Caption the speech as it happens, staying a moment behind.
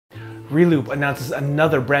Reloop announces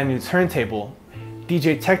another brand new turntable.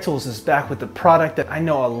 DJ Tech Tools is back with the product that I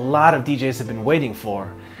know a lot of DJs have been waiting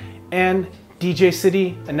for. And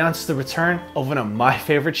DJCity announces the return of one of my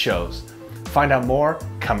favorite shows. Find out more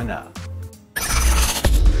coming up.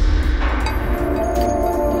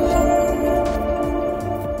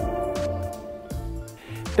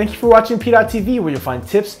 Thank you for watching PDot TV, where you'll find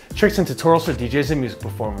tips, tricks, and tutorials for DJs and music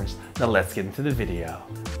performers. Now let's get into the video.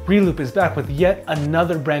 Reloop is back with yet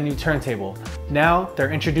another brand new turntable. Now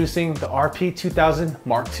they're introducing the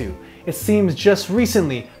RP-2000MK2. It seems just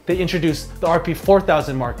recently they introduced the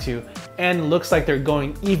RP-4000MK2, and looks like they're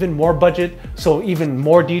going even more budget, so even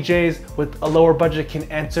more DJs with a lower budget can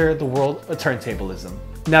enter the world of turntablism.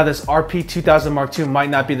 Now this RP-2000MK2 might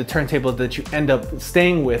not be the turntable that you end up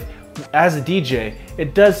staying with as a DJ.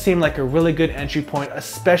 It does seem like a really good entry point,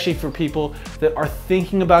 especially for people that are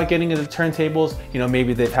thinking about getting into turntables. You know,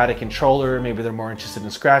 maybe they've had a controller, maybe they're more interested in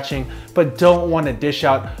scratching, but don't want to dish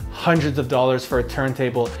out hundreds of dollars for a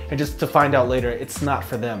turntable and just to find out later it's not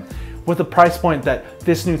for them. With the price point that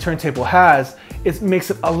this new turntable has, it makes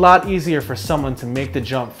it a lot easier for someone to make the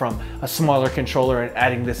jump from a smaller controller and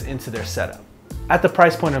adding this into their setup. At the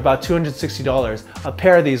price point of about $260, a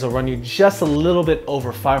pair of these will run you just a little bit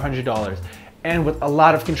over $500. And with a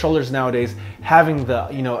lot of controllers nowadays having the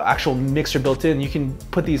actual mixer built in, you can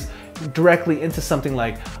put these directly into something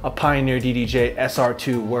like a Pioneer DDJ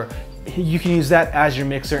SR2, where you can use that as your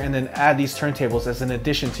mixer and then add these turntables as an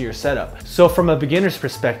addition to your setup. So from a beginner's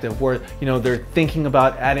perspective, where they're thinking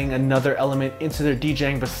about adding another element into their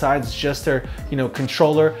DJing besides just their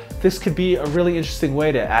controller, this could be a really interesting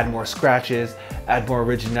way to add more scratches, add more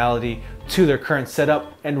originality to their current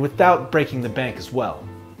setup, and without breaking the bank as well.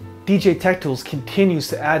 DJ Tech Tools continues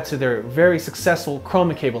to add to their very successful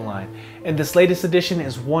Chroma cable line, and this latest addition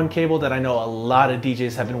is one cable that I know a lot of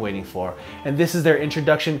DJs have been waiting for, and this is their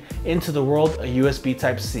introduction into the world of USB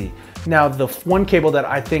Type-C. Now, the one cable that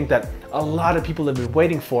I think that a lot of people have been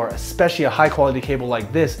waiting for, especially a high quality cable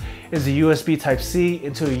like this, is the USB Type-C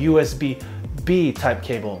into a USB-B type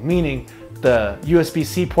cable, meaning the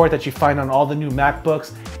USB-C port that you find on all the new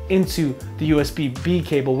MacBooks into the USB-B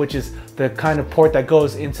cable, which is the kind of port that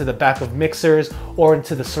goes into the back of mixers or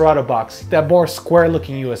into the Serato box, that more square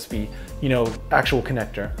looking USB, actual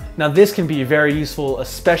connector. Now this can be very useful,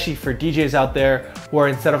 especially for DJs out there where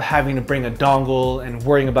instead of having to bring a dongle and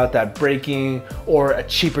worrying about that breaking, or a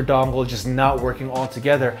cheaper dongle just not working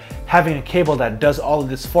altogether, having a cable that does all of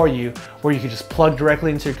this for you, where you can just plug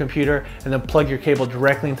directly into your computer and then plug your cable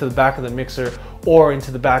directly into the back of the mixer or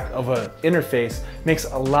into the back of an interface, makes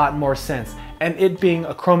a lot more sense. And it being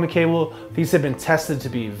a Chroma cable, these have been tested to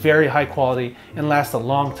be very high quality and last a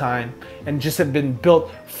long time, and just have been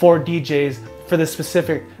built for DJs for the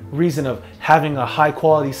specific reason of having a high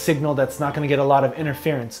quality signal that's not going to get a lot of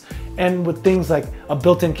interference. And with things like a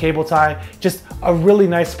built-in cable tie, just a really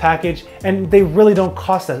nice package, and they really don't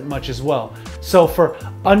cost that much as well. So for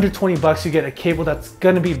under 20 bucks, you get a cable that's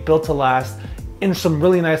going to be built to last in some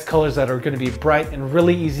really nice colors that are going to be bright and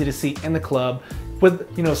really easy to see in the club,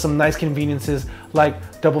 with some nice conveniences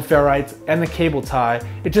like double ferrites and the cable tie.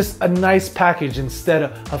 It's just a nice package instead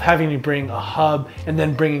of having to bring a hub and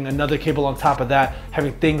then bringing another cable on top of that,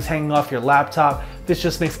 having things hanging off your laptop. This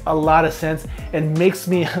just makes a lot of sense and makes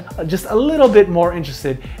me just a little bit more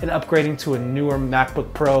interested in upgrading to a newer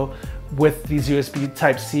MacBook Pro with these USB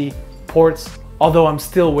Type-C ports. Although I'm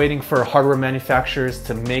still waiting for hardware manufacturers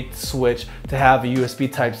to make the switch to have a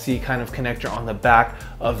USB Type-C kind of connector on the back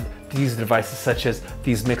of these devices, such as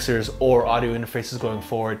these mixers or audio interfaces going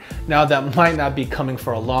forward. Now that might not be coming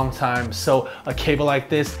for a long time, so a cable like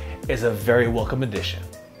this is a very welcome addition.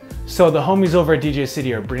 So the homies over at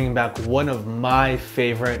DJCity are bringing back one of my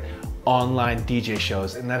favorite online DJ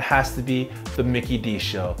shows, and that has to be the MikiDz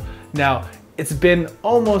show. Now, it's been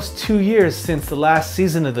almost 2 years since the last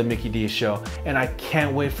season of the MikiDz show, and I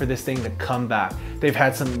can't wait for this thing to come back. They've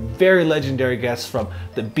had some very legendary guests, from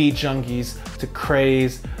the Beat Junkies to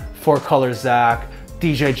Craze, Four Color Zach,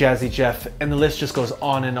 DJ Jazzy Jeff, and the list just goes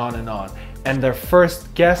on and on and on. And their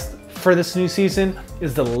first guest for this new season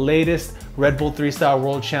is the latest Red Bull 3-Style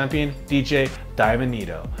World Champion, DJ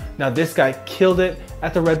Diamondito. Now this guy killed it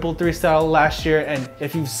at the Red Bull 3-Style last year, and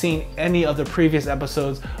if you've seen any of the previous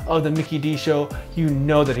episodes of the MikiDz show, you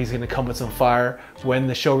know that he's gonna come with some fire when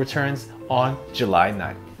the show returns on July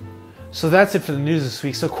 9th. So that's it for the news this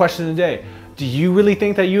week. So question of the day: Do you really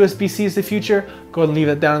think that USB-C is the future? Go ahead and leave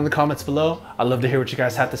that down in the comments below. I'd love to hear what you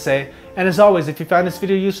guys have to say. And as always, if you found this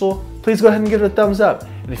video useful, please go ahead and give it a thumbs up.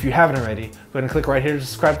 And if you haven't already, go ahead and click right here to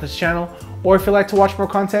subscribe to this channel. Or if you'd like to watch more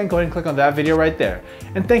content, go ahead and click on that video right there.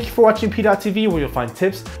 And thank you for watching PDot TV, where you'll find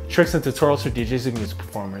tips, tricks, and tutorials for DJs and music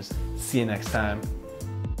performers. See you next time.